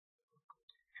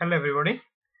Hello everybody,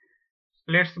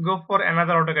 let's go for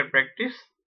another AutoCAD practice,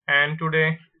 and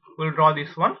today we'll draw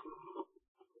this one.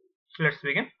 So let's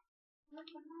begin.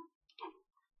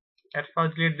 At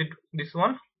first delete this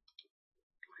one.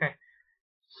 Okay,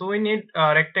 so we need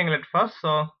a rectangle at first,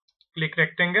 so click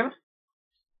rectangle,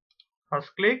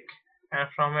 first click, and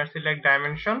from here select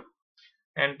dimension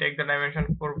and take the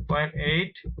dimension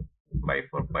 4.8 by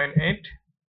 4.8.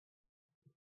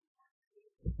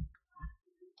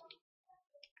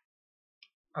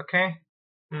 Okay,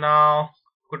 now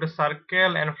go to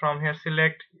circle and from here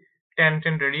select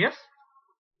tangent radius.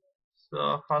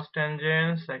 So first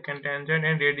tangent, second tangent,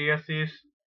 and radius is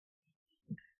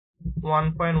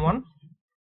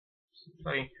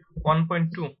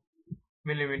 1.2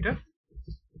 millimeter.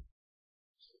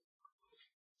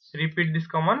 Repeat this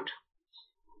command,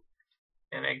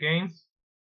 and again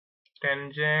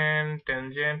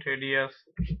tangent radius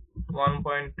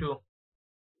 1.2,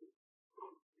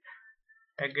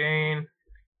 again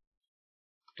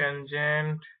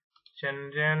tangent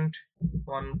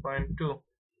 1.2.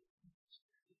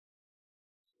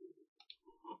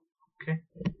 okay,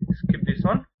 skip this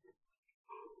one.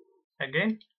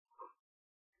 Again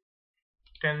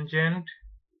tangent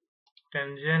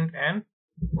and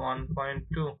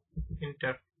 1.2,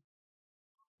 enter.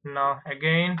 Now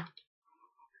again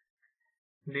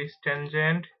this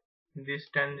tangent,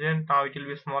 now it will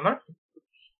be smaller,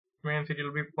 means it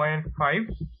will be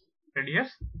 0.5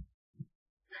 radius.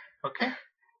 Okay,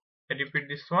 I repeat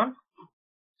this one.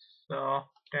 So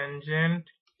tangent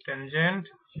and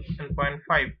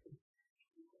 0.5.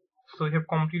 So we have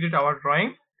completed our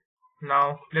drawing.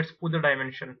 Now let's put the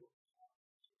dimension.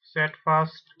 Set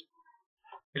first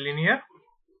linear,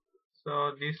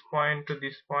 so this point to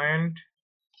this point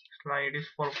line it is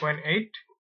 4.8.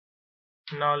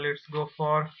 now let's go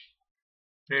for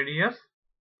radius.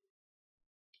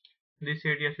 This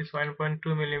radius is 1.2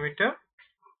 millimeter,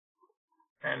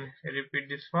 and repeat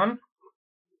this one.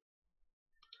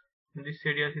 This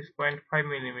radius is 0.5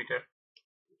 millimeter.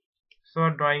 So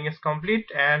drawing is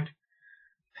complete, and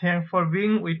thanks for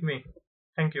being with me.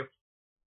 Thank you.